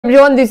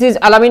Everyone this is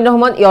Alamin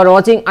Rahaman you are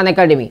watching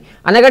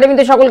Unacademy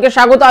তে সকলকে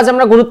স্বাগত। আজ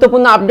আমরা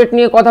গুরুত্বপূর্ণ আপডেট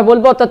নিয়ে কথা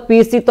বলবো, অর্থাৎ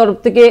পিএসসি তরফ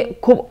থেকে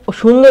খুব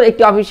সুন্দর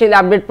একটি অফিশিয়াল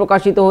আপডেট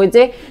প্রকাশিত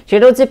হয়েছে।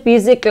 সেটা হচ্ছে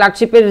পিএসসি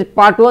ক্লার্কশিপের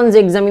পার্ট 1 যে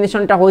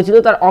এক্সামিনেশনটা হয়েছিল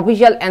তার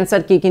অফিশিয়াল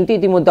অ্যানসার কি কিন্তু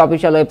ইতিমধ্যে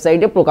অফিশিয়াল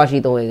ওয়েবসাইটে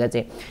প্রকাশিত হয়ে গেছে।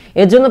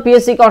 এর জন্য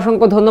পিএসসি কে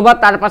অসংখ্য ধন্যবাদ।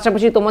 তার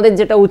পাশাপাশি তোমাদের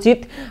যেটা উচিত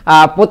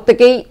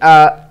প্রত্যেকেই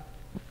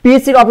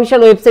পিএসসির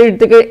অফিশিয়াল ওয়েবসাইট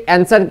থেকে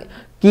অ্যানসার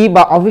কি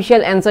বা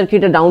অফিশিয়াল অ্যান্সার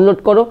কিটা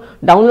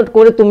ডাউনলোড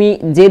করে তুমি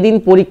যেদিন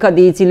পরীক্ষা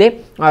দিয়েছিলে,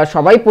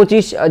 সবাই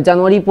 25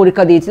 জানুয়ারি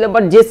পরীক্ষা দিয়েছিলে,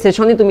 বাট যে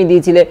সেশনে তুমি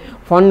দিয়েছিলে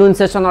ফরনুন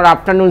সেশন আর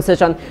আফটারনুন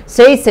সেশন,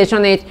 সেই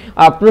সেশনের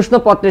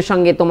প্রশ্নপত্রের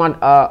সঙ্গে তোমার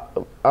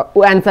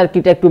অ্যান্সার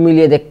কিটা একটু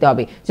মিলিয়ে দেখতে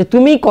হবে যে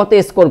তুমি কত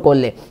স্কোর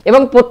করলে।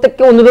 এবং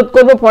প্রত্যেককে অনুরোধ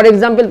করবো, ফর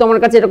এক্সাম্পল তোমার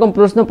কাছে এরকম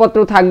প্রশ্নপত্র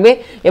থাকবে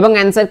এবং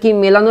অ্যান্সার কি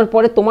মেলানোর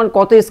পরে তোমার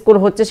কত স্কোর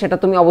হচ্ছে সেটা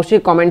তুমি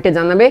অবশ্যই কমেন্টে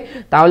জানাবে,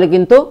 তাহলে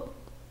কিন্তু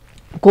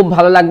খুব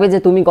ভালো লাগবে যে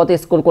তুমি কত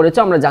স্কোর করেছো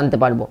আমরা জানতে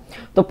পারবো।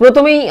 তো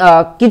প্রথমেই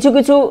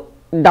কিছু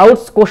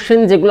ডাউটস কোশ্চেন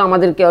যেগুলো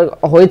আমাদেরকে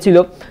হয়েছিল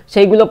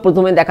সেইগুলো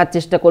প্রথমে দেখার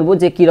চেষ্টা করব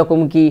যে কীরকম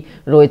কি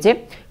রয়েছে।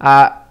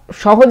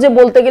 সহজে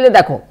বলতে গেলে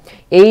দেখো,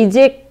 এই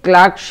যে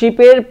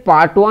ক্লার্কশিপের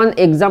পার্ট 1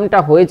 এক্সামটা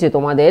হয়েছে,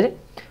 তোমাদের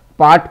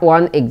পার্ট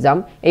 1 এক্সাম,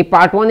 এই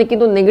পার্ট 1-এ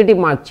কিন্তু নেগেটিভ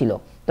মার্ক ছিল।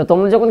 তো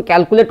তোমরা যখন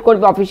ক্যালকুলেট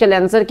করবে অফিশিয়াল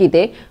অ্যান্সার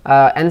কিতে,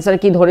 অ্যান্সার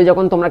কি ধরে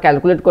যখন তোমরা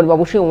ক্যালকুলেট করবে,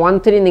 অবশ্যই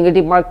 1-3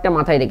 নেগেটিভ মার্কটা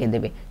মাথায় রেখে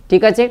দেবে,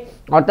 ঠিক আছে?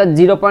 অর্থাৎ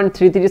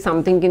 0.33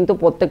 সামথিং কিন্তু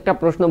প্রত্যেকটা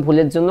প্রশ্ন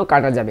ভুলের জন্য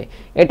কাটা যাবে,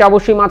 এটা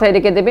অবশ্যই মাথায়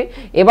রেখে দেবে।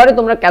 এবারে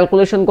তোমরা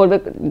ক্যালকুলেশন করবে,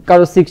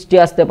 কারো 60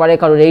 আসতে পারে,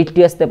 কারো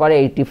 80 আসতে পারে,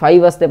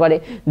 85 আসতে পারে।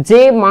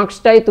 যে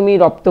মার্কসটাই তুমি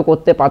রপ্ত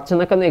করতে পারছো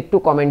না কেন একটু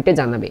কমেন্টে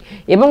জানাবে।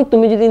 এবং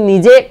তুমি যদি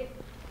নিজে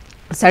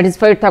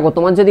স্যাটিসফাইড থাকো,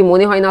 তোমার যদি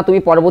মনে হয় না তুমি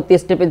পরবর্তী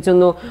স্টেপের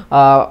জন্য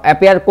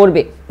অ্যাপিয়ার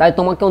করবে, তাই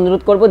তোমাকে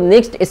অনুরোধ করবো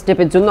নেক্সট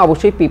স্টেপের জন্য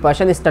অবশ্যই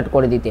প্রিপারেশন স্টার্ট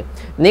করে দিতে।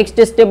 নেক্সট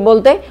স্টেপ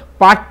বলতে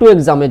পার্ট 2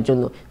 এক্সামের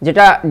জন্য,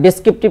 যেটা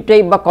ডেসক্রিপটিভ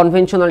টাইপ বা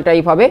কনভেনশনাল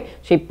টাইপ হবে,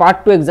 সেই পার্ট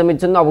 2 এক্সামের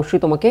জন্য অবশ্যই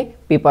তোমাকে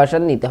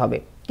প্রিপারেশন নিতে হবে।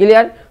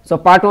 ক্লিয়ার? সো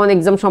পার্ট 1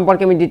 এক্সাম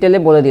সম্পর্কে আমি ডিটেলে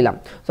বলে দিলাম।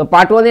 সো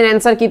পার্ট 1 এর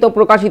অ্যান্সার কি তো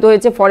প্রকাশিত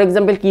হয়েছে। ফর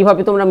এক্সাম্পল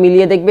কীভাবে তোমরা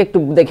মিলিয়ে দেখবে একটু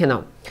দেখে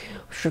নাও।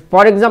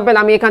 ফর এক্সাম্পল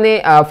আমি এখানে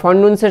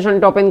ফরনুন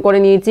সেশনটা ওপেন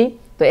করে নিয়েছি।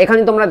 তো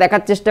এখানে তোমরা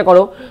দেখার চেষ্টা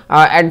করো,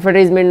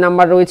 অ্যাডভার্টাইজমেন্ট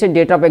নাম্বার রয়েছে,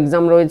 ডেট অফ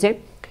এক্সাম রয়েছে,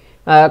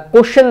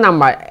 কোশ্চেন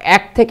নাম্বার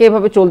 1 থেকে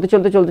এভাবে চলতে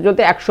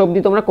 100 অবধি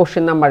তোমরা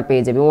কোশ্চেন নাম্বার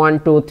পেয়ে যাবে। 1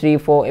 2 3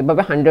 4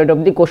 এভাবে 100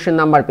 অবধি কোশ্চেন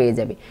নাম্বার পেয়ে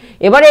যাবে।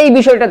 এবারে এই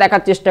বিষয়টা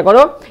দেখার চেষ্টা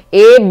করো,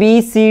 এ বি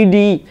সি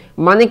ডি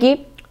মানে কি,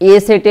 এ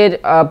সেটের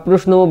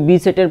প্রশ্ন, বি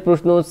সেটের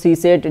প্রশ্ন, she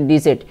said, D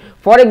set.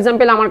 For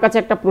example আমার কাছে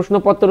একটা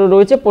প্রশ্নপত্র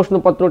রয়েছে,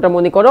 প্রশ্নপত্রটা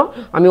মনে করো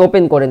আমি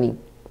ওপেন করে নিই।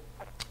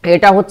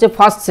 এটা হচ্ছে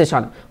ফার্স্ট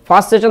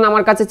সেশন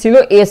আমার কাছে ছিল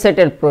এ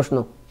সেটের প্রশ্ন,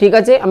 ঠিক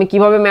আছে? আমি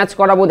কিভাবে ম্যাচ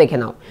করাবো দেখে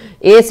নাও।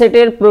 এ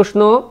সেটের প্রশ্ন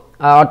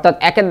অর্থাৎ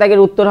একের দাগের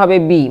উত্তর হবে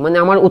বি, মানে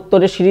আমার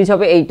উত্তরের সিরিজ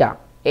হবে এইটা,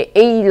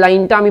 এই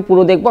লাইনটা আমি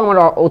পুরো দেখবো, আমার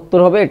উত্তর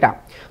হবে এটা।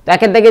 তো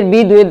একের দাগের বি,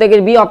 দুইয়ের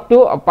দাগের বি আপ টু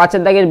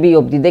 5-এর দাগের বি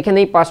অবধি দেখে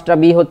নেই 5টা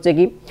বি হচ্ছে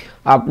কি।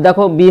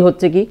 দেখো বি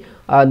হচ্ছে কি,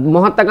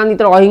 মহাত্মা গান্ধী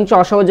তার অহিংস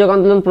অসহযোগ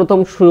আন্দোলন প্রথম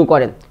শুরু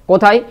করেন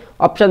কোথায়?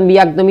 অপশন বি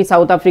একদমই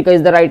south Africa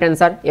is the right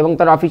answer, এবং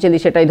তার অফিসিয়ালি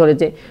সেটাই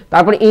ধরেছে।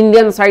 তারপর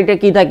ইন্ডিয়ান সাইডে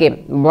কি থাকে,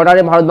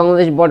 বর্ডারে, ভারত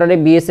বাংলাদেশ বর্ডারে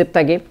বিএসএফ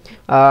থাকে,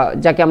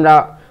 যাকে আমরা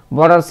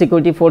বর্ডার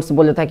সিকিউরিটি ফোর্স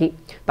বলে থাকি।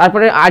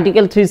 তারপরে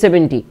আর্টিকেল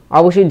 370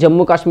 অবশ্যই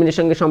জম্মু কাশ্মীরের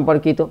সঙ্গে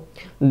সম্পর্কিত।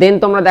 দেন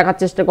তোমরা দেখার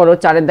চেষ্টা করো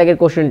 4-এর দাগের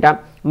কোশ্চেনটা,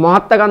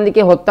 মহাত্মা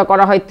গান্ধীকে হত্যা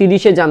করা হয়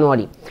 30শে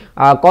জানুয়ারি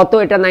কত?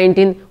 এটা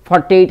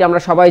 1948, আমরা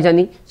সবাই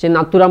জানি সে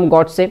নাথুরাম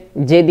গডসে,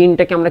 যে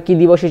দিনটাকে আমরা কি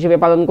দিবস হিসেবে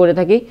পালন করে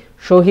থাকি?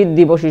 শহীদ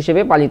দিবস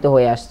হিসেবে পালিত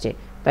হয়ে আসছে,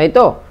 তাই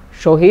তো,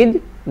 শহীদ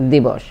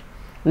দিবস।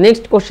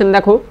 নেক্সট কোশ্চেন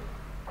দেখো,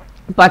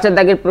 5-এর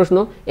দাগের প্রশ্ন,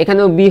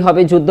 এখানেও বি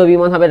হবে, যুদ্ধ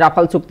বিমান হবে,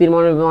 রাফাল চুক্তির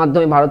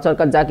মাধ্যমে ভারত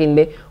সরকার যা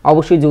কিনবে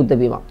অবশ্যই যুদ্ধ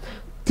বিমান।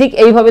 ঠিক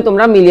এইভাবে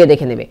তোমরা মিলিয়ে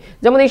দেখে নেবে।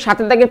 যেমন এই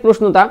 7-এর দাগের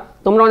প্রশ্নটা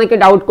তোমরা অনেকে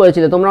ডাউট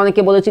করেছিলে, তোমরা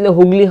অনেকে বলেছিলে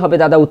হুগলি হবে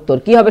দাদা উত্তর।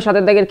 কি হবে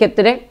 7-এর দাগের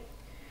ক্ষেত্রে?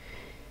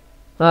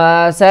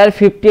 স্যার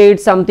 58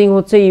 সামথিং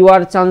হচ্ছে,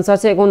 ইউআর চান্স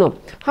আছে কোনো?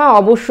 হ্যাঁ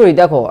অবশ্যই।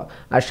 দেখো,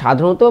 আর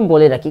সাধারণত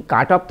বলে রাখি,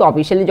 কাট অফ তো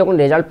অফিসিয়ালি যখন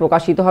রেজাল্ট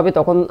প্রকাশিত হবে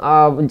তখন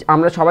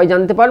আমরা সবাই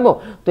জানতে পারবো।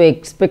 তো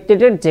এক্সপেক্টেড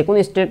যে কোনো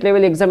স্টেট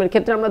লেভেল এক্সামের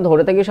ক্ষেত্রে আমরা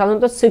ধরে থাকি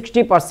সাধারণত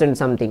 60%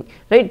 সামথিং,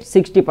 রাইট?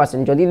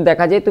 60%। যদি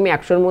দেখা যায় তুমি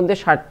 100-এর মধ্যে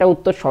 60টা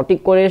উত্তর সঠিক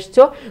করে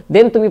এসছো,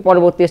 দেন তুমি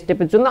পরবর্তী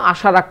স্টেপের জন্য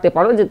আশা রাখতে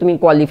পারো যে তুমি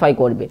কোয়ালিফাই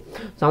করবে।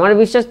 তো আমার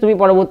বিশ্বাস তুমি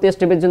পরবর্তী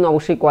স্টেপের জন্য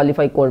অবশ্যই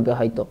কোয়ালিফাই করবে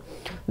হয়তো,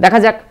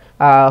 দেখা যাক,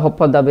 হোপ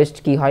ফর দ্য বেস্ট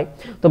কি হয়।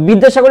 তো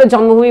বিদ্যাসাগরের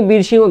জন্মভূমি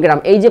বীরসিংহ গ্রাম,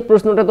 এই যে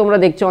প্রশ্নটা তোমরা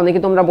দেখছো, অনেকে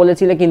তোমরা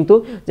বলেছিলে কিন্তু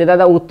যে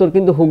দাদা উত্তর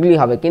কিন্তু হুগলি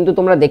হবে, কিন্তু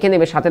তোমরা দেখে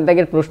নেবে 7-এর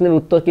দাগের প্রশ্নের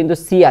উত্তর কিন্তু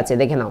সি আছে,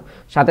 দেখে নাও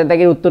 7-এর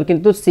দাগের উত্তর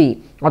কিন্তু সি,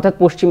 অর্থাৎ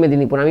পশ্চিম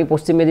মেদিনীপুর। আমি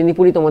পশ্চিম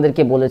মেদিনীপুরই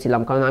তোমাদেরকে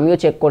বলেছিলাম, কারণ আমিও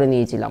চেক করে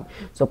নিয়েছিলাম।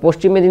 So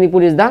Paschim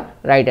Medinipur is the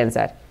right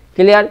answer.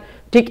 Clear?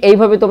 ঠিক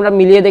এইভাবে তোমরা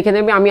মিলিয়ে দেখে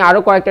নেবে। আমি আরও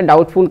কয়েকটা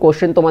ডাউটফুল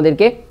কোশ্চেন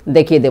তোমাদেরকে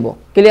দেখিয়ে দেবো।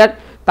 ক্লিয়ার?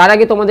 তার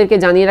আগে তোমাদেরকে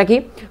জানিয়ে রাখি,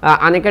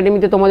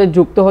 আনএকাডেমিতে তোমাদের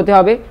যুক্ত হতে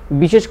হবে।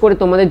 বিশেষ করে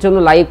তোমাদের জন্য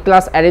লাইভ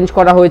ক্লাস অ্যারেঞ্জ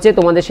করা হয়েছে,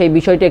 তোমাদের সেই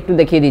বিষয়টা একটু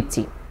দেখিয়ে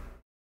দিচ্ছি।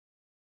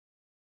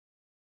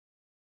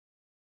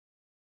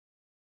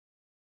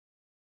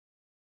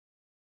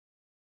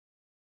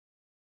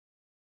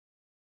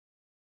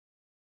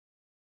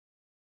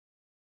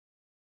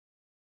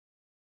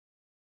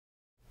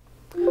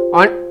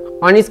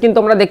 অন স্ক্রিন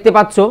তোমরা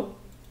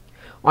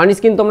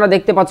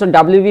দেখতে পাচ্ছ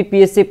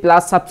WBPSC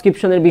প্লাস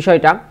সাবস্ক্রিপশনের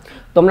বিষয়টা।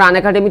 তোমরা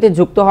আনএকাডেমিতে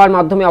যুক্ত হওয়ার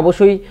মাধ্যমে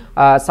অবশ্যই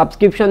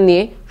সাবস্ক্রিপশন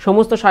নিয়ে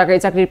সমস্ত সরকারি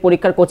চাকরির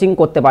পরীক্ষার কোচিং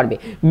করতে পারবে।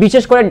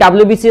 বিশেষ করে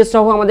WBCS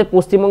সহ আমাদের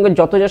পশ্চিমবঙ্গের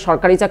যত যা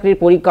সরকারি চাকরির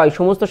পরীক্ষা হয়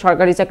সমস্ত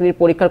সরকারি চাকরির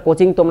পরীক্ষার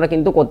কোচিং তোমরা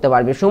কিন্তু করতে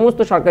পারবে। সমস্ত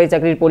সরকারি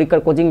চাকরির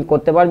পরীক্ষার কোচিং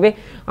করতে পারবে,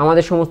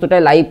 আমাদের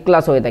সমস্তটাই লাইভ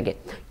ক্লাস হয়ে থাকে।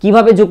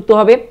 কিভাবে যুক্ত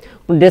হবে?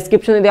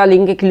 ডেসক্রিপশনে দেওয়া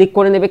লিঙ্কে ক্লিক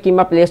করে নেবে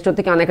কিংবা প্লে স্টোর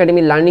থেকে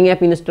আনএকাডেমি লার্নিং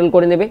অ্যাপ ইনস্টল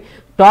করে নেবে।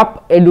 টপ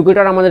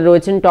এডুকেটর আমাদের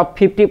রয়েছেন, টপ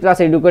 50 প্লাস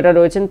এডুকেটর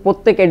রয়েছেন,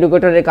 প্রত্যেক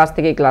এডুকেটরের কাছ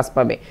থেকে ক্লাস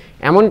পাবে।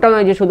 এমনটা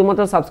নয় যে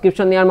শুধুমাত্র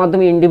সাবস্ক্রিপশন নেওয়ার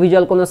মাধ্যমে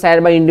ইন্ডিভিজুয়াল কোনো স্যার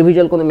বা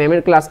ইন্ডিভিজুয়াল কোনো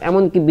ম্যামের ক্লাস,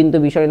 এমন কি বিন্দু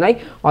বিষয় নয়।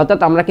 অর্থাৎ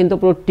আমরা কিন্তু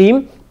পুরো টিম,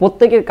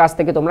 প্রত্যেকের কাছ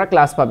থেকে তোমরা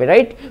ক্লাস পাবে,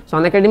 right? So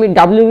Unacademy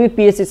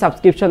WBPSC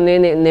subscription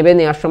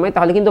নেওয়ার সময়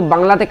তাহলে কিন্তু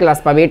বাংলাতে ক্লাস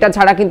পাবে। এটা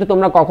ছাড়া কিন্তু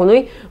তোমরা কখনোই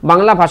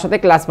বাংলা ভাষাতে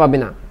ক্লাস পাবে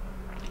না।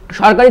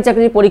 সরকারি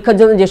চাকরির পরীক্ষার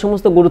জন্য যে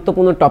সমস্ত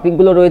গুরুত্বপূর্ণ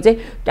টপিকগুলো রয়েছে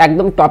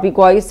একদম টপিক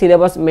ওয়াইজ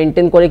সিলেবাস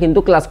মেনটেন করে কিন্তু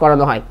ক্লাস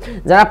করানো হয়।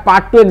 যারা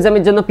পার্ট 2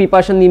 এক্সামের জন্য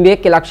প্রিপারেশন নিবে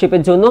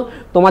ক্লার্কশিপের জন্য,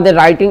 তোমাদের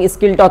রাইটিং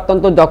স্কিলটা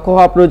অত্যন্ত দক্ষ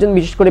হওয়া প্রয়োজন,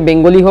 বিশেষ করে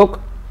বেঙ্গলি হোক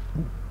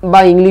বা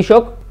ইংলিশ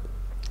হোক।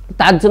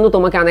 তার জন্য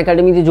তোমাকে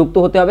আনএকাডেমিতে যুক্ত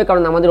হতে হবে,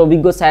 কারণ আমাদের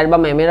অভিজ্ঞ স্যার বা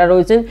ম্যামেরা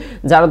রয়েছেন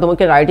যারা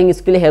তোমাকে রাইটিং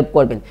স্কিলে হেল্প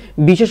করবেন।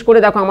 বিশেষ করে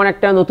দেখো আমার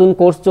একটা নতুন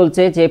কোর্স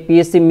চলছে, যে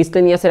PSC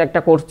মিসলেনিয়াসের একটা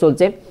কোর্স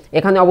চলছে,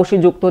 এখানে অবশ্যই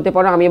যুক্ত হতে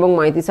পারো। আমি এবং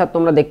মাইতি স্যার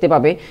তোমরা দেখতে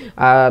পাবে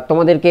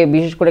তোমাদেরকে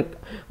বিশেষ করে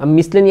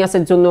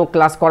মিসলেনিয়াসের জন্য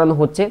ক্লাস করানো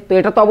হচ্ছে, তো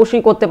এটা তো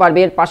অবশ্যই করতে পারবে।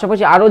 এর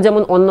পাশাপাশি আরও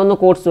যেমন অন্যান্য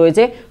কোর্স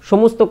রয়েছে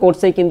সমস্ত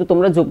কোর্সেই কিন্তু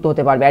তোমরা যুক্ত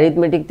হতে পারবে।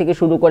 অ্যারিথমেটিক থেকে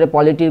শুরু করে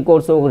পলিটির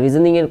কোর্স হোক,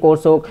 রিজনিংয়ের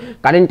কোর্স হোক,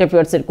 কারেন্ট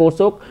অ্যাফেয়ার্সের কোর্স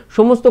হোক,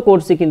 সমস্ত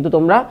কোর্সই কিন্তু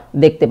তোমরা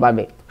দেখতে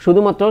পাবে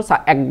শুধুমাত্র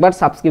একবার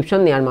সাবস্ক্রিপশন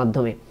নেওয়ার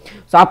মাধ্যমে।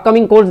 সো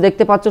আপকামিং কোর্স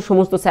দেখতে পাচ্ছ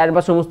সমস্ত স্যার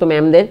বা সমস্ত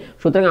ম্যামদের।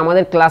 সুতরাং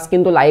আমাদের ক্লাস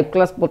কিন্তু লাইভ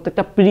ক্লাস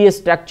প্রত্যেকটা প্রি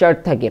স্ট্রাকচার্ড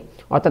থাকে,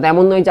 অর্থাৎ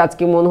এমন নয় যে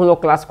আজকে মন হলো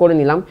ক্লাস করে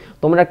নিলাম।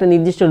 তোমরা একটা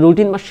নির্দিষ্ট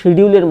রুটিন বা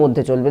শিডিউলের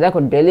মধ্যে চলবে। দেখো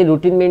ডেলি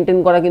রুটিন মেনটেন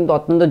করা কিন্তু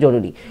অত্যন্ত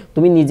জরুরি।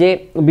 তুমি নিজে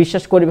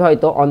বিশ্বাস করবে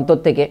হয়তো অন্তর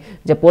থেকে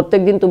যে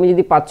প্রত্যেক দিন তুমি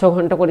যদি 5-6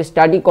 ঘন্টা করে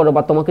স্টাডি করো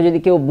বা তোমাকে যদি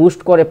কেউ বুস্ট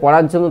করে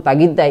পড়ার জন্য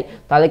তাগিদ দেয়,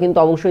 তাহলে কিন্তু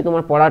অবশ্যই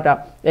তোমার পড়াটা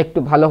একটু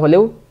ভালো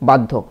হলেও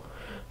বাধ্য।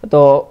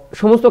 তো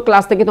সমস্ত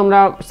ক্লাস থেকে তোমরা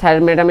স্যার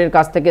ম্যাডামের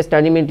কাছ থেকে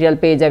স্টাডি মেটেরিয়াল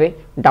পেয়ে যাবে।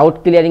 ডাউট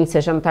ক্লিয়ারিং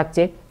সেশন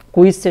থাকছে,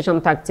 কুইজ সেশন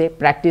থাকছে,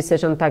 প্র্যাকটিস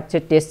সেশন থাকছে,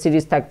 টেস্ট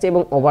সিরিজ থাকছে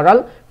এবং ওভারঅল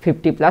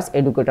 50 প্লাস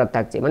এডুকেটর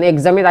থাকছে। মানে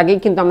এক্সামের আগেই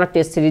কিন্তু আমরা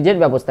টেস্ট সিরিজের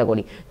ব্যবস্থা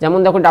করি। যেমন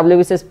দেখো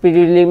WBCS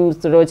প্রিলিমস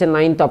রয়েছে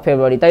 9th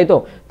ফেব্রুয়ারি, তাই তো?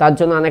 তার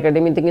জন্য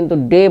আনএকাডেমিতে কিন্তু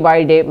ডে বাই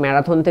ডে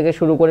ম্যারাথন থেকে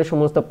শুরু করে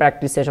সমস্ত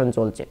প্র্যাকটিস সেশন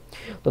চলছে।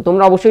 তো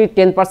তোমরা অবশ্যই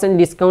 10%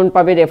 ডিসকাউন্ট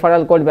পাবে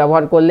রেফারাল কোড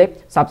ব্যবহার করলে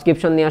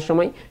সাবস্ক্রিপশন নেওয়ার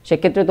সময়।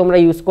 সেক্ষেত্রে তোমরা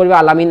ইউজ করবে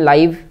আলামিন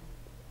লাইভ,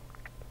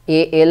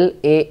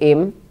 ALAMIN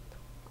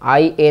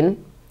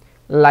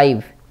লাইভ।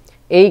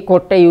 এই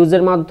কোডটা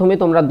ইউজের মাধ্যমে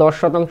তোমরা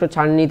 10%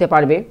 ছাড় নিতে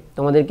পারবে।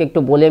 তোমাদেরকে একটু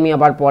বলে আমি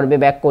আবার পর্বে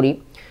ব্যাক করি,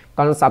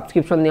 কারণ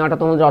সাবস্ক্রিপশন নেওয়াটা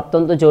তোমাদের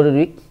অত্যন্ত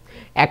জরুরি।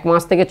 1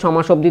 মাস থেকে 6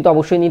 মাস অবধি তো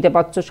অবশ্যই নিতে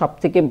পারছো।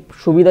 সবথেকে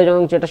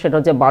সুবিধাজনক সেটা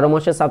হচ্ছে 12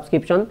 মাসের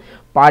subscription.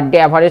 Per day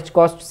average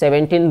cost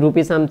 17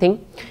 rupee something.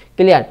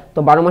 Clear? তো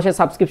 12 মাসের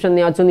সাবস্ক্রিপশন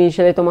নেওয়ার জন্য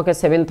ইনিশিয়ালি তোমাকে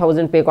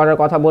 7000 পে করার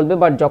কথা বলবে,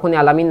 বাট যখন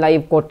অ্যালামিন লাইভ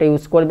কোডটা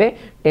ইউজ করবে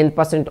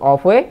 10% অফ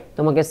হয়ে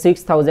তোমাকে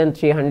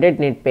 6300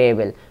 নেট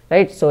পেয়েবেল,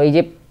 রাইট? সো এই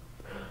যে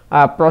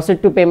প্রসিড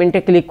টু পেমেন্টে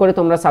ক্লিক করে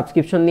তোমরা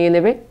সাবস্ক্রিপশন নিয়ে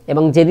নেবে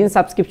এবং যেদিন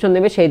সাবস্ক্রিপশন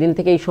নেবে সেই দিন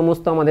থেকে এই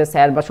সমস্ত আমাদের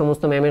স্যার বা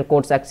সমস্ত ম্যামের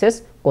কোর্স অ্যাক্সেস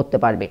করতে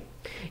পারবে।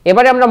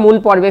 এবারে আমরা মূল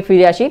পর্বে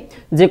ফিরে আসি।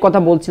 যে কথা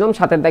বলছিলাম,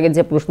 7 দাগের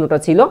যে প্রশ্নটা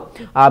ছিল,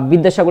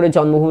 বিদ্যাসাগরের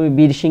জন্মভূমি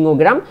বীরসিংহ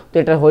গ্রাম, তো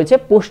এটা হয়েছে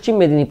পশ্চিম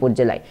মেদিনীপুর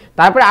জেলায়।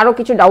 তারপরে আরও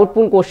কিছু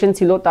ডাউটফুল কোশ্চেন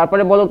ছিল।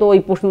 তারপরে বলো তো ওই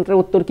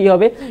প্রশ্নটার উত্তর কী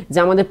হবে, যে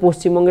আমাদের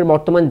পশ্চিমবঙ্গের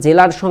বর্তমান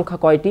জেলার সংখ্যা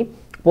কয়টি?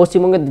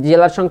 পশ্চিমবঙ্গের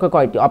জেলার সংখ্যা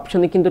কয়টি?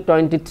 অপশানে কিন্তু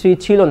 23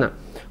 ছিল না,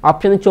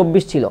 অপশানে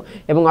 24 ছিল।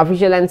 এবং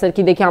অফিসিয়াল অ্যান্সার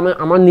কি দেখে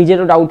আমার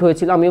নিজেরও ডাউট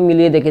হয়েছিল, আমিও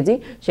মিলিয়ে দেখেছি,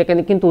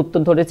 সেখানে কিন্তু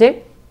উত্তর ধরেছে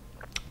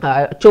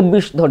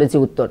 24 ধরেছে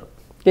উত্তর।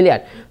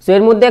 ক্লিয়ার? সো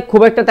এর মধ্যে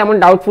খুব একটা তেমন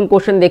ডাউটফুল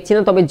কোশ্চেন দেখছি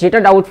না, তবে যেটা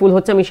ডাউটফুল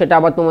হচ্ছে আমি সেটা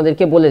আবার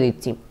তোমাদেরকে বলে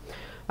দিচ্ছি।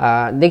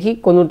 দেখি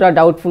কোনোটা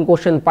ডাউটফুল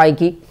কোশ্চেন পাই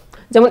কি।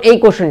 যেমন এই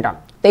কোশ্চেনটা,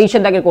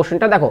 23 দাগের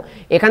কোশ্চেনটা দেখো,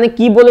 এখানে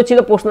কি বলেছিল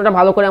প্রশ্নটা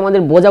ভালো করে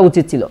আমাদের বোঝা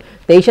উচিত ছিল।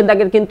 23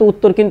 দাগের কিন্তু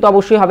উত্তর কিন্তু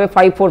অবশ্যই হবে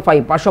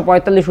 545,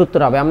 545 উত্তর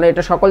হবে, আমরা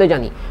এটা সকলে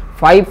জানি।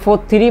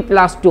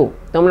 543 + 2,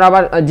 তোমরা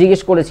আবার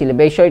জিজ্ঞেস করেছিলে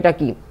বিষয়টা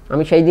কি,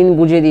 আমি সেই দিন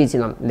বুঝিয়ে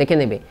দিয়েছিলাম, দেখে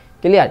নেবে।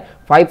 ক্লিয়ার?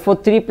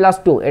 543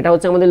 + 2 এটা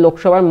হচ্ছে আমাদের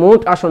লোকসভার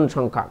মোট আসন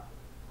সংখ্যা।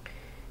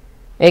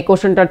 এই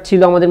কোশ্চেনটা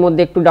ছিল আমাদের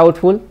মধ্যে একটু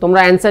ডাউটফুল। তোমরা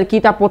অ্যান্সার কি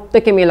তা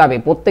প্রত্যেকে মেলাবে,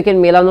 প্রত্যেকের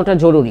মেলানোটা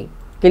জরুরি।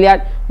 ক্লিয়ার?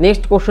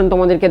 নেক্সট কোশ্চেন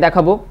তোমাদেরকে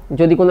দেখাবো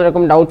যদি কোনো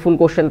রকম ডাউটফুল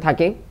কোশ্চেন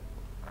থাকে।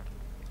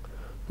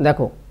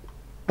 দেখো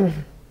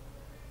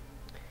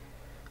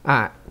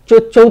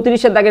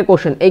 34 দাগের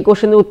কোশ্চেন, এই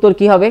কোশ্চেনের উত্তর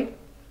কি হবে?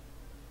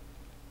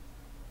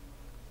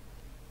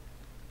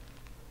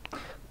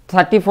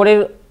 34 এর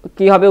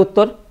কি হবে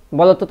উত্তর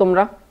বলো তো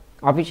তোমরা?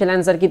 অফিশিয়াল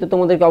অ্যান্সার কি তো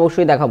তোমাদেরকে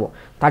অবশ্যই দেখাবো।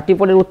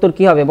 34 এর উত্তর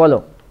কি হবে বলো?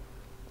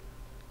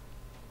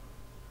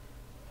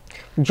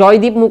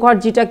 জয়দীপ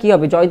মুখার্জিটা কি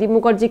হবে? জয়দীপ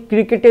মুখার্জি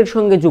ক্রিকেটের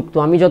সঙ্গে যুক্ত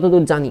আমি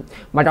যতদূর জানি,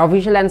 বাট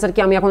অফিশিয়াল অ্যান্সার কি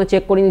আমি এখনো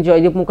চেক করিনি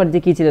জয়দীপ মুখার্জি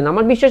কি ছিলেন।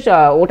 আমার বিশ্বাস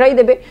ওটাই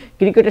দেবে,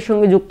 ক্রিকেটের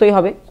সঙ্গে যুক্তই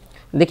হবে।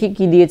 দেখি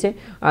কি দিয়েছে।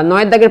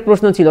 9 দাগের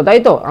প্রশ্ন ছিল, তাই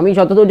তো? আমি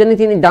যতদূর জানি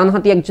তিনি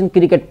ডানহাতি একজন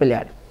ক্রিকেট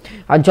প্লেয়ার।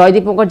 আর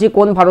জয়দীপ মুখার্জি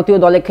কোন ভারতীয়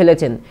দলে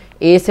খেলেছেন?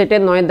 এ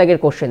সেটের 9 দাগের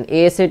কোশ্চেন,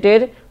 এ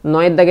সেটের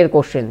 9 দাগের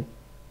কোশ্চেন।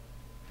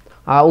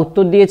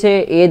 উত্তর দিয়েছে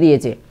এ,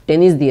 দিয়েছে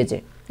টেনিস দিয়েছে।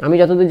 আমি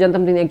যতদূর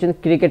জানতাম তিনি একজন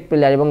ক্রিকেট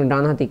প্লেয়ার এবং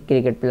ডানহাতি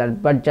ক্রিকেট প্লেয়ার,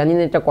 বাট জানি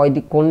না এটা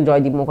কোন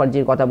জয়দীপ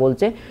মুখার্জির কথা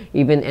বলছে।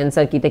 ইভেন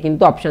অ্যান্সার কিতে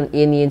কিন্তু অপশান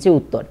এ নিয়েছে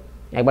উত্তর।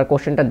 একবার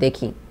কোশ্চেনটা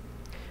দেখি।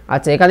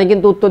 আচ্ছা, এখানে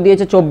কিন্তু উত্তর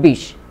দিয়েছে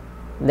 24,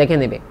 দেখে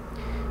নেবে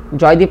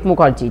জয়দীপ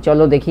মুখার্জি।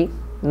 চলো দেখি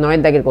 9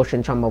 দাগের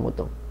কোশ্চেন সম্ভবত।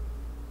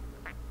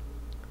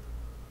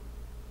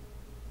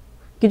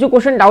 কিছু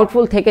কোশ্চেন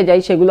ডাউটফুল থেকে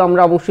যায়, সেগুলো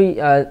আমরা অবশ্যই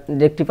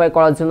রেকটিফাই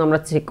করার জন্য আমরা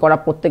চেক করা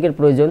প্রত্যেকের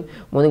প্রয়োজন।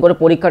 মনে করে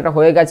পরীক্ষাটা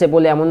হয়ে গেছে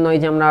বলে এমন নয়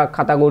যে আমরা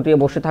খাতা গুটিয়ে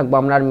বসে থাকবো,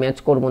 আমরা আর ম্যাচ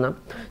করব না।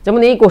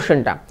 যেমন এই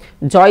কোশ্চেনটা,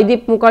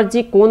 জয়দীপ মুখার্জি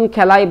কোন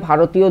খেলায়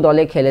ভারতীয়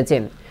দলে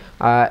খেলেছেন?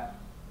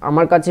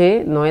 আমার কাছে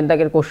 9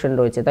 দাগের কোশ্চেন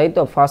রয়েছে, তাই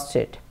তো? ফার্স্ট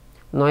সেট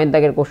 9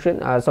 দাগের কোশ্চেন,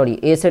 সরি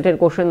এ সেটের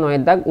কোশ্চেন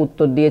 9 দাগ,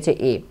 উত্তর দিয়েছে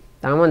এ।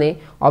 তার মানে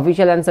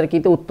অফিসিয়াল অ্যান্সার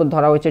কিতে উত্তর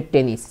ধরা হয়েছে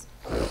টেনিস,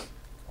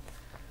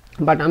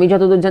 বাট আমি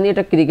যতদূর জানি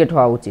এটা ক্রিকেট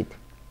হওয়া উচিত।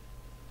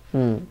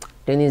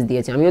 টেনিস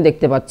দিয়েছে, আমিও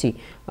দেখতে পাচ্ছি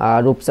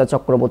রূপসা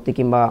চক্রবর্তী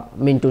কিংবা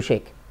মিন্টু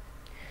শেখ।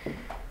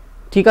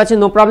 ঠিক আছে,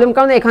 নো প্রবলেম,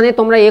 কারণ এখানে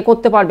তোমরা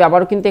করতে পারবে।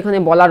 আবারও কিন্তু এখানে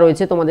বলা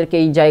রয়েছে, তোমাদেরকে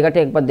এই জায়গাটা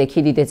একবার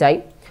দেখিয়ে দিতে চাই।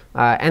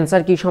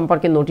 অ্যান্সার কি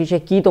সম্পর্কে নোটিশে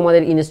কি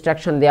তোমাদের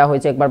ইনস্ট্রাকশন দেওয়া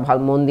হয়েছে, একবার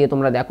ভালো মন দিয়ে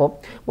তোমরা দেখো।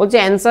 বলছে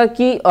অ্যান্সার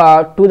কি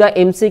to the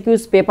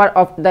MCQs paper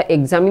of the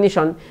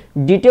examination,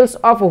 details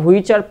of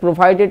which are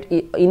provided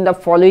in the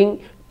following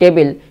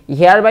table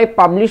হিয়ারবাই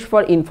publish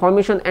for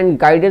information and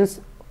guidance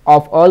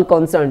of all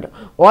concerned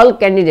all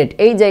candidate.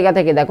 এই জায়গা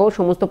থেকে দেখো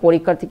সমস্ত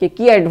পরীক্ষার্থীকে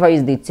কি অ্যাডভাইস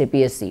দিচ্ছে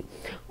PSC.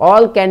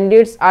 All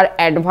candidates are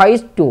advice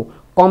to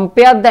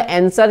compare the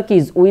answer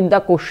keys with the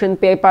question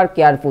paper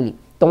carefully.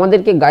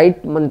 তোমাদেরকে guide,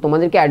 মানে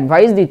তোমাদেরকে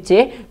অ্যাডভাইস দিচ্ছে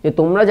যে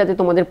তোমরা যাতে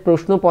তোমাদের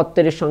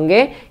প্রশ্নপত্রের সঙ্গে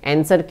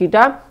অ্যান্সার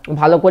কিটা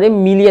ভালো করে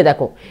মিলিয়ে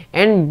দেখো।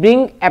 And bring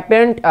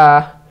apparent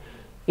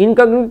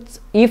incongruence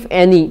if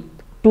any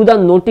to the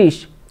notice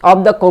of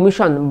the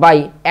commission by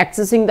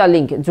accessing the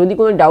link. যদি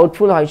কোনো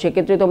ডাউটফুল হয়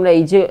সেক্ষেত্রে তোমরা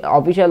এই যে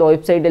অফিসিয়াল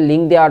ওয়েবসাইটের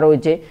লিঙ্ক দেওয়া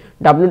রয়েছে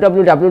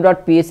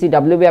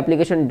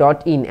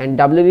www.pscwapplication.in and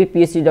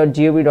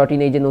wbpsc.gov.in,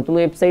 এই যে নতুন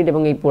ওয়েবসাইট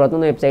এবং এই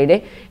পুরাতন ওয়েবসাইটে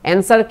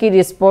অ্যান্সার কি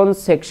রেসপন্স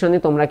সেকশনে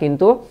তোমরা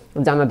কিন্তু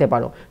জানাতে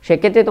পারো।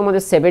 সেক্ষেত্রে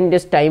তোমাদের 7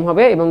 days টাইম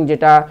হবে, এবং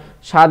যেটা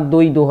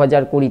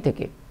 7/2/2020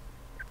 থেকে।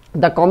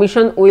 The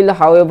commission will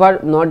however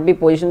not be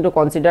positioned to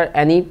consider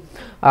any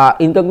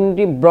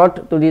incongruity brought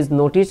to this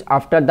notice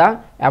after the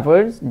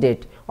appointed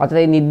date। অর্থাৎ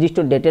এই নির্দিষ্ট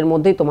ডেটের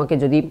মধ্যেই তোমাকে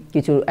যদি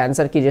কিছু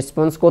অ্যান্সার কি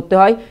রেসপন্স করতে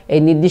হয়, এই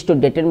নির্দিষ্ট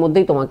ডেটের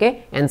মধ্যেই তোমাকে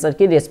অ্যান্সার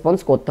কি রেসপন্স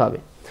করতে হবে।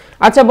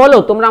 আচ্ছা বলো,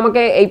 তোমরা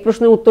আমাকে এই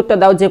প্রশ্নের উত্তরটা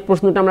দাও যে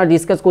প্রশ্নটা আমরা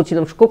ডিসকাস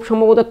করছিলাম, খুব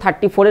সম্ভবত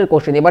 34-এর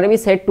কোশ্চেন। এবার আমি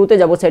সেট 2-তে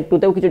যাবো। সেট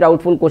 2-তেও কিছু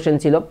ডাউটফুল কোশ্চেন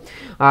ছিল।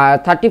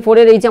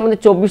 34-এর এই যে আমাদের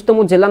 24তম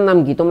জেলার নাম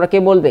কি, তোমরা কে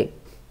বলবে?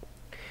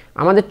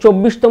 আমাদের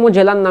 24তম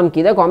জেলার নাম কি?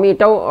 দেখো আমি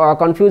এটাও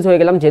কনফিউজ হয়ে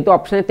গেলাম, যেহেতু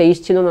অপশানে 23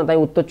 ছিল না, তাই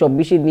উত্তর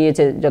 24ই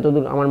নিয়েছে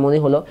যতদূর আমার মনে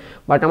হলো।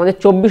 বাট আমাদের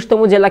 24তম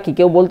জেলা কি,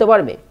 কেউ বলতে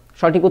পারবে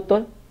সঠিক উত্তর?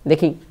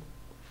 দেখি।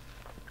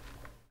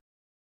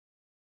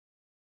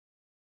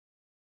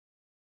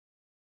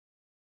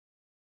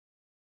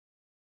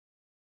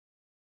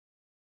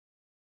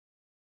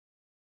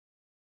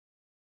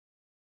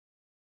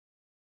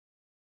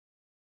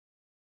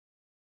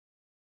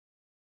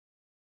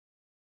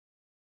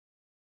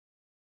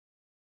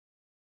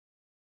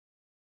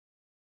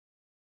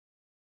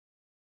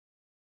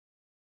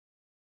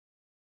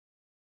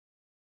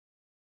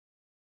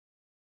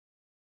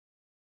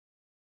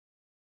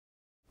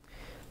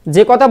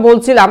 যে কথা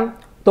বলছিলাম,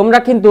 তোমরা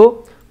কিন্তু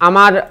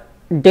আমার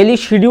ডেলি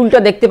শিডিউলটা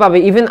দেখতে পাবে।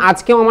 ইভেন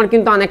আজকেও আমার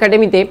কিন্তু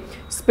আনএকাডেমিতে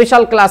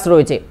স্পেশাল ক্লাস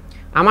রয়েছে।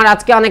 আমার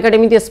আজকে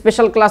আনএকাডেমিতে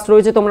স্পেশাল ক্লাস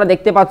রয়েছে, তোমরা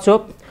দেখতে পাচ্ছ।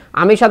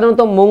 আমি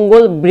সাধারণত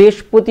মঙ্গল,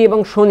 বৃহস্পতি এবং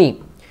শনি,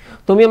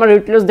 তুমি আমার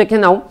ডিটেলস দেখে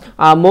নাও,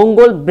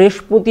 মঙ্গল,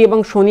 বৃহস্পতি এবং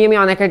শনি আমি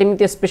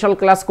আনএকাডেমিতে স্পেশাল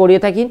ক্লাস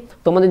করিয়ে থাকি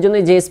তোমাদের জন্য।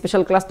 যে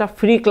স্পেশাল ক্লাসটা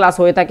ফ্রি ক্লাস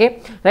হয়ে থাকে,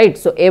 right?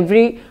 So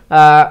every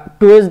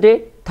Tuesday,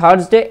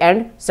 Thursday and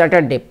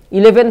Saturday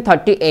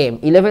 11:30 AM,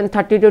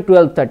 11:30 to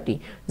 12:30।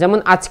 যেমন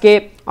আজকে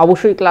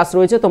অবশ্যই ক্লাস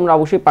রয়েছে, তোমরা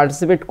অবশ্যই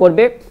পার্টিসিপেট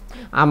করবে।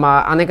 আমার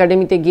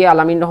আনএকাডেমিতে গিয়ে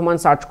আলামিন রহমান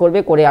সার্চ করবে,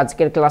 করে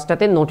আজকের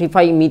ক্লাসটাতে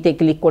নোটিফাই মিতে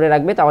ক্লিক করে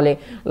রাখবে, তাহলে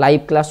লাইভ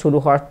ক্লাস শুরু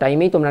হওয়ার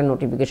টাইমেই তোমরা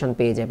নোটিফিকেশন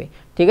পেয়ে যাবে।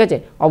 ঠিক আছে?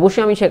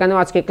 অবশ্যই আমি সেখানেও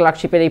আজকে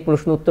ক্লার্কশিপের এই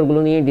প্রশ্ন উত্তরগুলো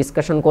নিয়ে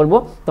ডিসকাশন করব।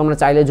 তোমরা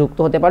চাইলে যুক্ত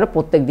হতে পারো,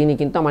 প্রত্যেক দিনই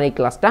কিন্তু আমার এই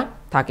ক্লাসটা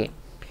থাকে।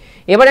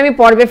 এবারে আমি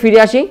পর্বে ফিরে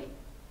আসি।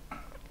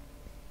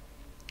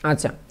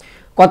 আচ্ছা,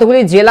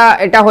 কতগুলি জেলা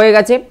এটা হয়ে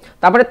গেছে।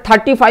 তারপরে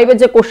 35-এর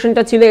যে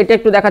কোশ্চেনটা ছিল এটা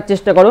একটু দেখার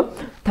চেষ্টা করো।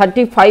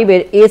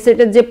 35-এর এ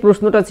সেটের যে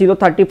প্রশ্নটা ছিল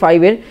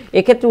 35-এর,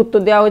 এক্ষেত্রে উত্তর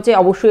দেওয়া হয়েছে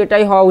অবশ্যই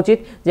এটাই হওয়া উচিত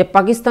যে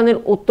পাকিস্তানের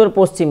উত্তর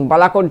পশ্চিম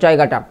বালাকোট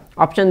জায়গাটা,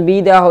 অপশান বি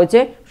দেওয়া হয়েছে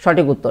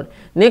সঠিক উত্তর।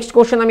 নেক্সট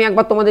কোশ্চেন আমি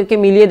একবার তোমাদেরকে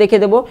মিলিয়ে দেখে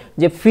দেবো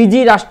যে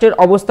ফিজি রাষ্ট্রের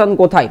অবস্থান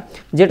কোথায়,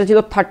 যেটা ছিল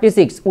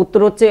 36, উত্তর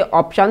হচ্ছে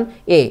অপশান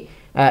এ,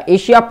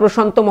 এশিয়া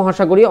প্রশান্ত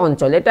মহাসাগরীয়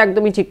অঞ্চল। এটা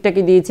একদমই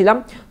ঠিকঠাকই দিয়েছিলাম।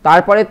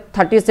 তারপরে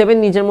 37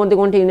 নিজের মধ্যে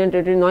কোনটি ইউনিয়ন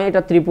টেরিটরি নয়,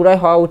 এটা ত্রিপুরায়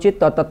হওয়া উচিত,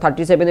 অর্থাৎ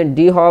 37-এর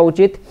ডি হওয়া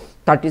উচিত।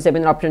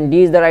 37-এর option D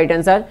is the right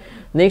answer.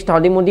 Next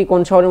হার্ডিমোডি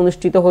কোন শহরে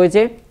অনুষ্ঠিত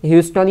হয়েছে?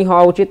 হিউস্টনই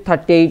হওয়া উচিত।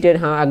 38-এর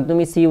হ্যাঁ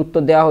একদমই সি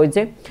উত্তর দেওয়া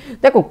হয়েছে।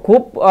 দেখো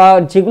খুব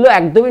যেগুলো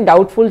একদমই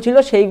ডাউটফুল ছিল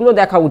সেইগুলো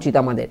দেখা উচিত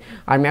আমাদের,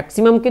 আর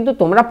ম্যাক্সিমাম কিন্তু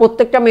তোমরা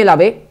প্রত্যেকটা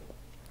মেলাবে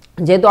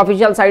যেহেতু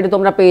অফিসিয়াল সাইটে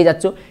তোমরা পেয়ে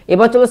যাচ্ছ।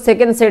 এবার চলো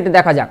সেকেন্ড সেট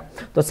দেখা যাক।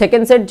 তো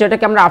সেকেন্ড সেট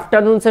যেটাকে আমরা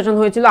আফটারনুন সেশন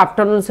হয়েছিল,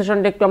 আফটারনুন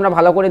সেশনটা একটু আমরা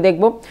ভালো করে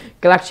দেখব।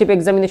 ক্লার্কশিপ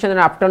এক্সামিনেশনের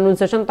আফটারনুন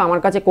সেশন, তো আমার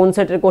কাছে কোন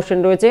সেটের কোশ্চেন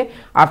রয়েছে?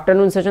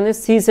 আফটারনুন সেশনে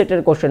সি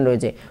সেটের কোশ্চেন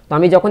রয়েছে। তো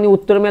আমি যখনই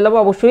উত্তর মেলাবো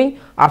অবশ্যই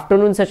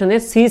আফটারনুন সেশনে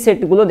সি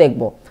সেটগুলো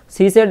দেখব।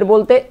 সি সেট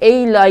বলতে এই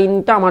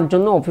লাইনটা আমার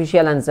জন্য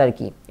অফিসিয়াল অ্যান্সার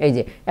কি? এই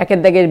যে 1-এর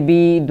দাগের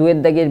বি, 2-এর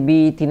দাগের বি,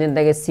 3-এর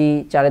দাগের সি,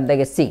 4-এর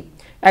দাগের সি।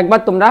 একবার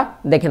তোমরা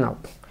দেখে নাও।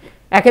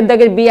 1-এর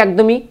দাগের বি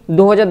একদমই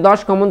 2010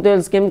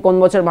 কমনওয়েলথ গেম কোন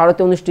বছর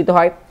ভারতে অনুষ্ঠিত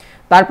হয়?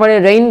 তারপরে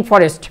রেইন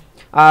ফরেস্ট,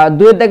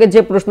 2-এর দাগের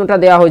যে প্রশ্নটা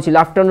দেওয়া হয়েছিল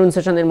আফটারনুন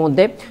সেশনের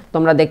মধ্যে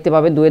তোমরা দেখতে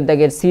পাবে 2-এর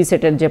দাগের সি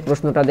সেটের যে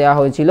প্রশ্নটা দেওয়া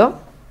হয়েছিল,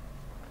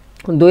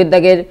 2-এর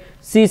দাগের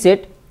সি সেট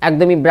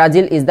একদমই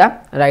Brazil is the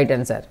right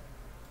answer.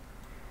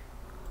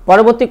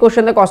 পরবর্তী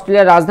কোশ্চেন দেখো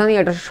অস্ট্রেলিয়ার রাজধানী,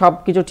 এটা সব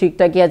কিছু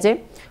ঠিকঠাকই আছে।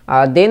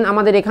 দেন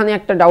আমাদের এখানে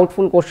একটা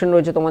ডাউটফুল কোশ্চেন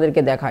রয়েছে,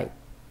 তোমাদেরকে দেখাই,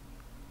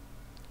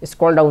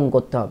 স্ক্রল ডাউন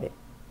করতে হবে।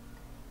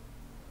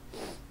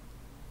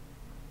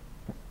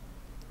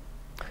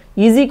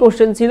 ইজি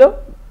কোশ্চেন ছিল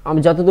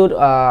যতদূর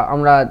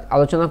আমরা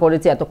আলোচনা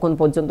করেছি এতক্ষণ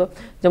পর্যন্ত।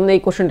 যেমন এই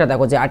কোশ্চেনটা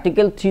দেখো যে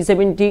আর্টিকেল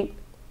 370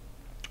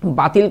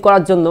 বাতিল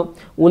করার জন্য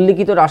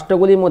উল্লিখিত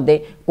রাষ্ট্রগুলির মধ্যে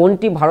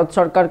কোনটি ভারত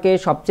সরকারকে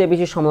সবচেয়ে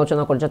বেশি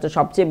সমালোচনা করেছে, অর্থাৎ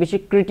সবচেয়ে বেশি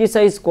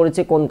ক্রিটিসাইজ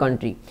করেছে কোন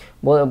কান্ট্রি?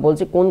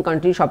 বলছে কোন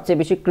কান্ট্রি সবচেয়ে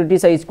বেশি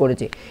ক্রিটিসাইজ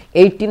করেছে।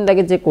 18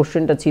 দাগের যে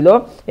কোশ্চেনটা ছিল,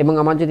 এবং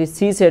আমার যদি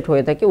সি সেট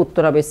হয়ে থাকে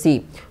উত্তর হবে সি,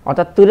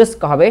 অর্থাৎ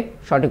তুরস্ক হবে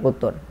সঠিক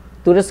উত্তর।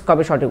 তুরস্ক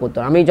হবে সঠিক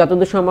উত্তর। আমি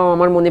যতদূর সম্ভব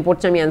আমার মনে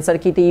পড়ছে আমি অ্যান্সার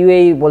কিতে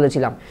ইউএই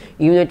বলেছিলাম,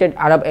 ইউনাইটেড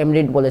আরব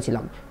এমিরেট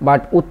বলেছিলাম,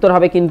 বাট উত্তর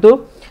হবে কিন্তু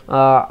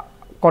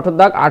কঠোর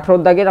দাগ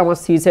 18 দাগের আমার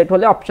সি সেট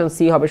হলে অপশন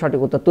সি হবে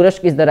সঠিক উত্তর।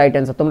 তুরস্ক ইজ দ্য রাইট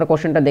অ্যান্সার। তোমরা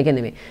কোশ্চেনটা দেখে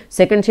নেবে।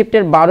 সেকেন্ড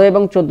শিফটের 12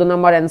 এবং 14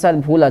 নম্বর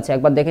অ্যান্সার ভুল আছে,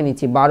 একবার দেখে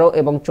নিচ্ছি। 12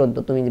 এবং 14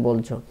 তুমি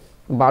বলছো,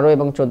 12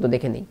 এবং 14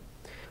 দেখে নিই।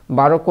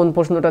 12 কোন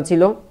প্রশ্নটা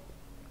ছিল?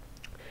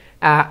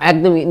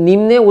 একদমই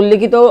নিম্নে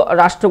উল্লেখিত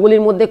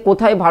রাষ্ট্রগুলির মধ্যে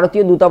কোথায়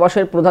ভারতীয়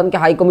দূতাবাসের প্রধানকে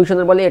হাই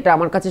কমিশনার বলে? এটা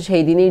আমার কাছে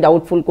সেই দিনই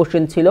ডাউটফুল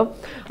কোশ্চেন ছিল,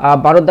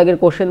 12 দাগের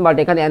কোশ্চেন, বাট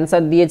এখানে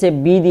অ্যান্সার দিয়েছে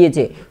বি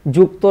দিয়েছে,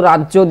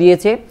 যুক্তরাজ্য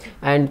দিয়েছে।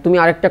 অ্যান্ড তুমি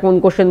আরেকটা কোন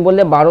কোশ্চেন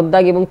বললে? 12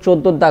 দাগ এবং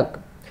 14 দাগ।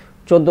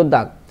 14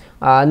 দাগ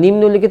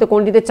নিম্ন উল্লেখিত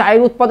কোনটিতে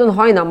চায়ের উৎপাদন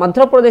হয় না?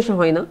 মধ্যপ্রদেশে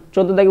হয় না।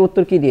 14 দাগের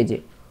উত্তর কি দিয়েছে?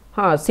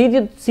 হ্যাঁ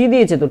সি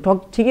দিয়েছে, তো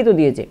ঠিকই তো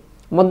দিয়েছে,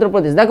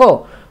 মধ্যপ্রদেশ। দেখো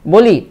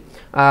বলি,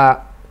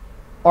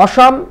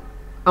 অসম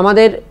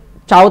আমাদের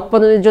চা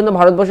উৎপাদনের জন্য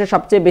ভারতবর্ষের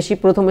সবচেয়ে বেশি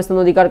প্রথম স্থান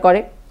অধিকার করে।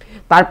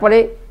 তারপরে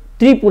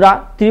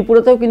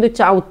ত্রিপুরাতেও কিন্তু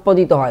চা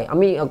উৎপাদিত হয়।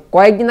 আমি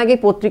কয়েকদিন আগে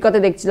পত্রিকাতে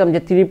দেখছিলাম যে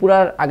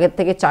ত্রিপুরার আগের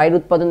থেকে চায়ের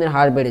উৎপাদনের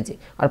হার বেড়েছে।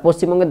 আর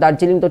পশ্চিমবঙ্গের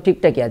দার্জিলিং তো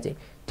ঠিকঠাকই আছে,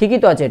 ঠিকই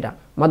তো আছে। এটা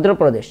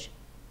মধ্যপ্রদেশ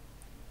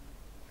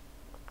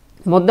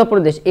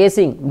এ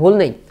সিং ভুল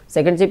নেই।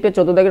 সেকেন্ড শিফটে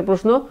 14 দাগের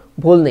প্রশ্ন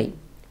ভুল নেই,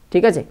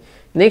 ঠিক আছে।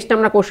 নেক্সট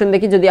আমরা কোশ্চেন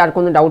দেখি, যদি আর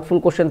কোনো ডাউটফুল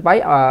কোশ্চেন পাই।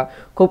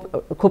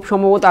 খুব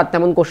সম্ভবত আর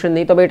তেমন কোশ্চেন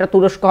নেই, তবে এটা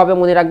তুরস্ক হবে,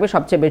 মনে রাখবে,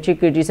 সবচেয়ে বেশি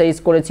ক্রিটিসাইজ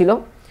করেছিল।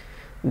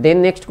 দেন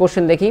নেক্সট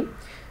কোশ্চেন দেখি,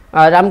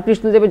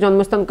 রামকৃষ্ণদেবের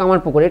জন্মস্থান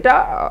কামারপুকুর, এটা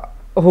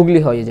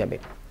হুগলি হয়ে যাবে।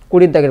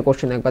 20 দাগের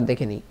কোশ্চেন একবার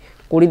দেখে নিই।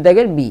 20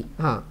 দাগের বি,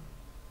 হ্যাঁ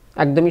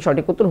একদমই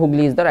সঠিক উত্তর,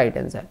 Hooghly is the right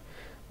answer.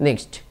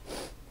 Next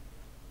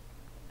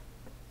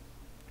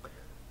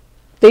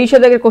 23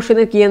 দাগের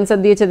কোশ্চেনের কি অ্যান্সার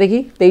দিয়েছে দেখি।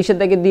 23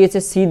 দাগের দিয়েছে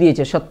সি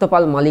দিয়েছে,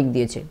 সত্যপাল মালিক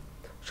দিয়েছে,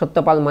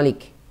 সত্যপাল মালিক।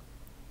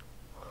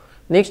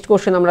 নেক্সট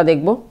কোশ্চেন আমরা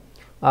দেখব,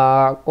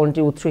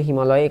 কোনটি উৎস?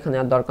 হিমালয়, এখানে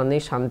আর দরকার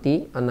নেই। শান্তি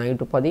আর নাইট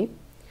উপাধি।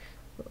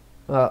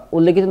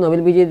 উল্লেখিত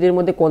নোবেল বিজয়ীদের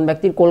মধ্যে কোন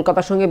ব্যক্তির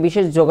কলকাতার সঙ্গে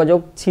বিশেষ যোগাযোগ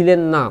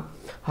ছিলেন না?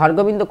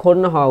 হরগোবিন্দ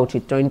খুরনা হওয়া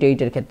উচিত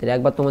 28-এর ক্ষেত্রে।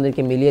 একবার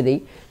তোমাদেরকে মিলিয়ে দিই,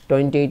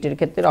 28-এর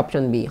ক্ষেত্রে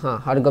অপশন বি, হ্যাঁ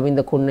Hargobind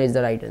খুরনা is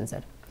the right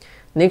answer.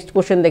 Next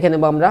question দেখে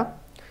নেব আমরা।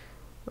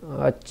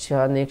 আচ্ছা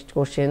নেক্সট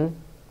কোশ্চেন,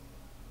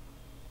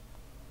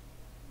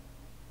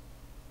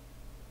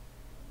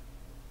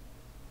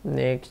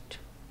 নেক্সট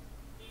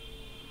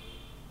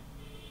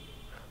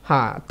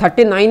হ্যাঁ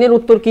 39-এর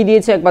উত্তর কি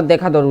দিয়েছে একবার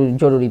দেখা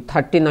জরুরি।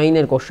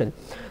 39-এর কোশ্চেন,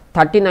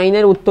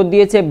 39-এর উত্তর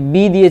দিয়েছে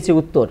বি দিয়েছে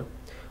উত্তর,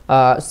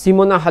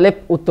 সিমোনা হালেপ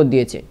উত্তর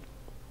দিয়েছে।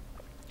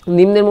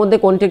 নিম্নের মধ্যে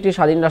কোনটি একটি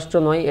স্বাধীন রাষ্ট্র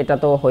নয়? এটা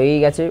তো হয়েই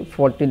গেছে,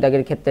 40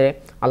 দাগের ক্ষেত্রে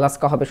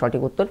আলাস্কা হবে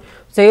সঠিক উত্তর।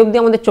 সেই অবধি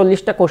আমাদের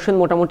 40টা কোশ্চেন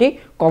মোটামুটি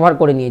কভার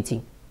করে নিয়েছি।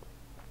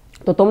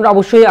 তো তোমরা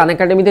অবশ্যই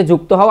আনএকাডেমিতে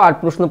যুক্ত হও আর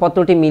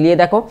প্রশ্নপত্রটি মিলিয়ে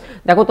দেখো।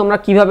 তোমরা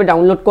কিভাবে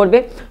ডাউনলোড করবে,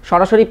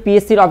 সরাসরি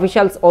পিএসসির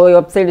অফিসিয়াল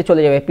ওয়েবসাইটে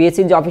চলে যাবে।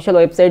 পিএসসির যে অফিসিয়াল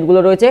ওয়েবসাইটগুলো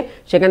রয়েছে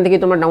সেখান থেকে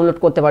তোমরা ডাউনলোড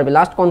করতে পারবে।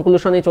 লাস্ট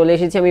কনক্লুশনে চলে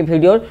এসেছি আমি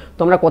ভিডিওর।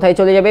 তোমরা কোথায়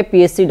চলে যাবে?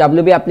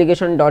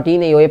 pscwbapplication.in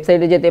এই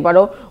ওয়েবসাইটে যেতে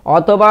পারো,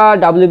 অথবা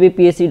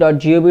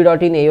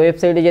wbpsc.gov.in এই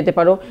ওয়েবসাইটে যেতে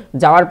পারো।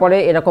 যাওয়ার পরে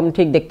এরকম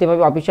ঠিক দেখতে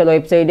পাবে অফিসিয়াল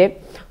ওয়েবসাইটে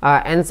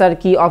অ্যান্সার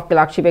কি অফ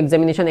ক্লার্কশিপ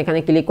এক্সামিনেশন এখানে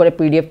ক্লিক করে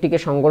পিডিএফটিকে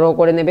সংগ্রহ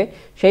করে নেবে।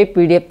 সেই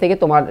পিডিএফ থেকে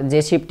তোমার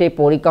যে শিফটে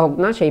পরীক্ষা হোক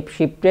না সেই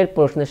শিফটের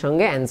প্রশ্নের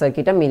সঙ্গে অ্যান্সার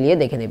কিটা মিলিয়ে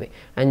দেখে নেবে।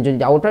 অ্যান্ড যদি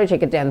ডাউট হয়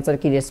সেক্ষেত্রে অ্যান্সার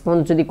কি রেসপন্স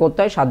যদি করতে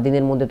হয় 7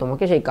 দিনের মধ্যে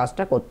তোমাকে সেই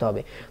কাজটা করতে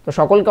হবে। তো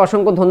সকলকে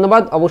অসংখ্য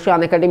ধন্যবাদ। অবশ্যই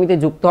আনএকাডেমিতে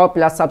যুক্ত হও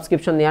প্লাস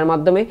সাবস্ক্রিপশন নেওয়ার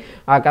মাধ্যমে,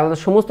 কেননা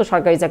সমস্ত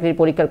সরকারি চাকরির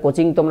পরীক্ষার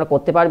কোচিং তোমরা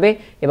করতে পারবে।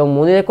 এবং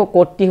মনে রেখো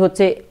কোডটি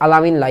হচ্ছে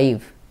আলামিন লাইভ।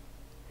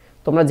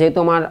 তোমরা যেহেতু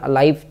আমার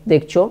লাইভ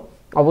দেখছো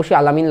অবশ্যই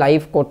আলামিন লাইভ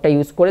কোডটা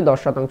ইউজ করে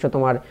 10%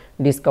 তোমার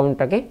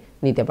ডিসকাউন্টটাকে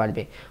নিতে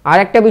পারবে। আর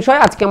একটা বিষয়,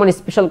 আজকে আমার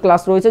স্পেশাল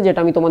ক্লাস রয়েছে যেটা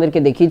আমি তোমাদেরকে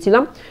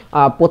দেখিয়েছিলাম।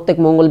 প্রত্যেক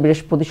মঙ্গল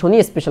বৃহস্পতি শনি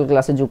স্পেশাল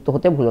ক্লাসে যুক্ত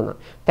হতে ভুলো না।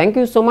 Thank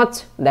you so much.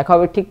 দেখা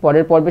হবে ঠিক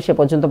পরের পর্বে। সে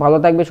পর্যন্ত ভালো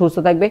থাকবে, সুস্থ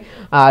থাকবে।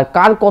 আর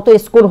কার কত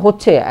স্কোর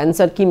হচ্ছে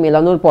অ্যান্সার কি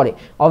মেলানোর পরে,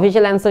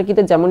 অফিসিয়াল অ্যান্সার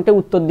কিতে যেমনটা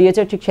উত্তর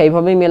দিয়েছে ঠিক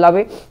সেইভাবেই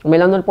মেলাবে।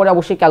 মেলানোর পরে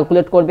অবশ্যই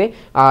ক্যালকুলেট করবে।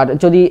 আর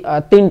যদি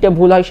 3টে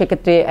ভুল হয়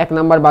সেক্ষেত্রে 1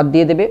 নাম্বার বাদ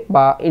দিয়ে দেবে,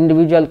 বা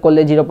ইন্ডিভিজুয়াল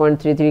করলে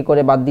 0.33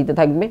 করে বাদ দিতে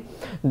থাকবে।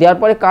 দেওয়ার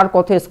পরে কার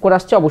কত স্কোর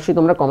আসছে অবশ্যই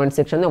তোমরা কমেন্ট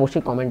সেকশনে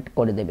অবশ্যই কমেন্ট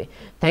করে দেবে।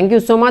 Thank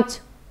you so much.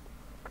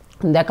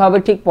 দেখা হবে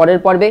ঠিক পরের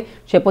পর্বে।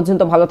 সে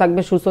পর্যন্ত ভালো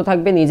থাকবে, সুস্থ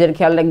থাকবে, নিজের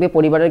খেয়াল রাখবে,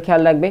 পরিবারের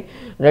খেয়াল রাখবে।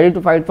 Ready to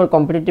fight for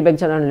competitive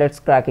exam and let's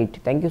crack it.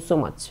 Thank you so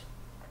much.